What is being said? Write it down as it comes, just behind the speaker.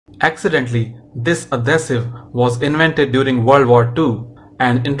Accidentally, this adhesive was invented during World War II,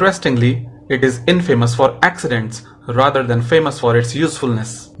 and interestingly, it is infamous for accidents rather than famous for its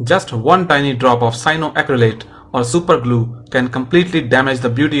usefulness. Just one tiny drop of cyanoacrylate or superglue can completely damage the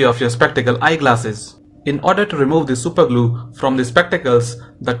beauty of your spectacle eyeglasses. In order to remove the superglue from the spectacles,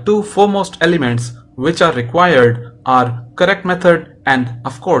 the two foremost elements which are required are correct method and,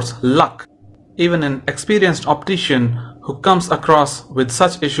 of course, luck. Even an experienced optician who comes across with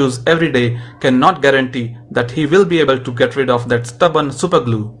such issues every day cannot guarantee that he will be able to get rid of that stubborn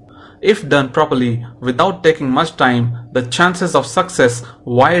superglue. If done properly, without taking much time, the chances of success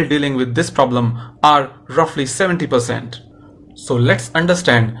while dealing with this problem are roughly 70%. So let's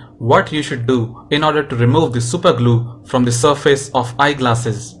understand what you should do in order to remove the superglue from the surface of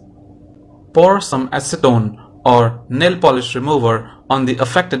eyeglasses. Pour some acetone or nail polish remover on the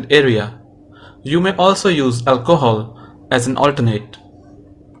affected area. You may also use alcohol as an alternate.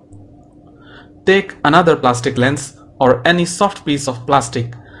 Take another plastic lens or any soft piece of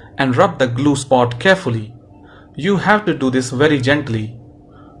plastic and rub the glue spot carefully. You have to do this very gently.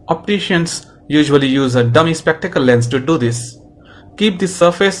 Opticians usually use a dummy spectacle lens to do this. Keep the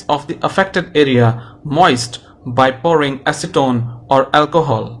surface of the affected area moist by pouring acetone or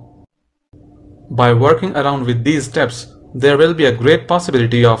alcohol. By working around with these steps, there will be a great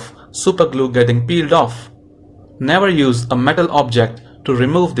possibility of superglue getting peeled off. Never use a metal object to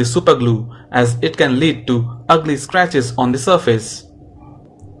remove the superglue, as it can lead to ugly scratches on the surface.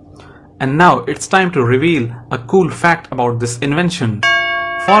 And now it's time to reveal a cool fact about this invention.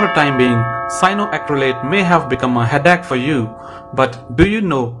 For a time being, cyanoacrylate may have become a headache for you, but do you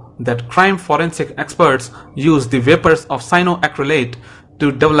know that crime forensic experts use the vapors of cyanoacrylate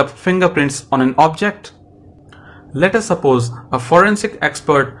to develop fingerprints on an object? Let us suppose a forensic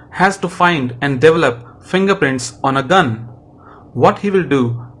expert has to find and develop fingerprints on a gun. What he will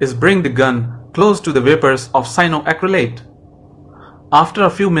do is bring the gun close to the vapors of cyanoacrylate. After a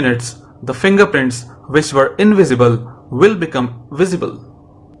few minutes, the fingerprints which were invisible will become visible.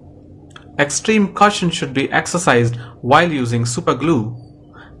 Extreme caution should be exercised while using superglue.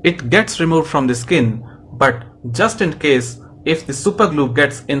 It gets removed from the skin, but just in case if the superglue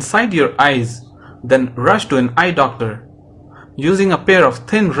gets inside your eyes, then rush to an eye doctor. Using a pair of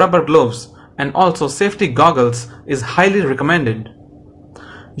thin rubber gloves and also safety goggles is highly recommended.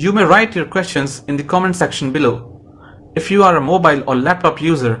 You may write your questions in the comment section below. If you are a mobile or laptop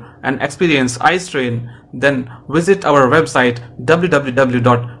user and experience eye strain, then visit our website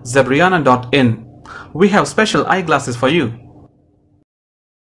www.zebriana.in. We have special eyeglasses for you.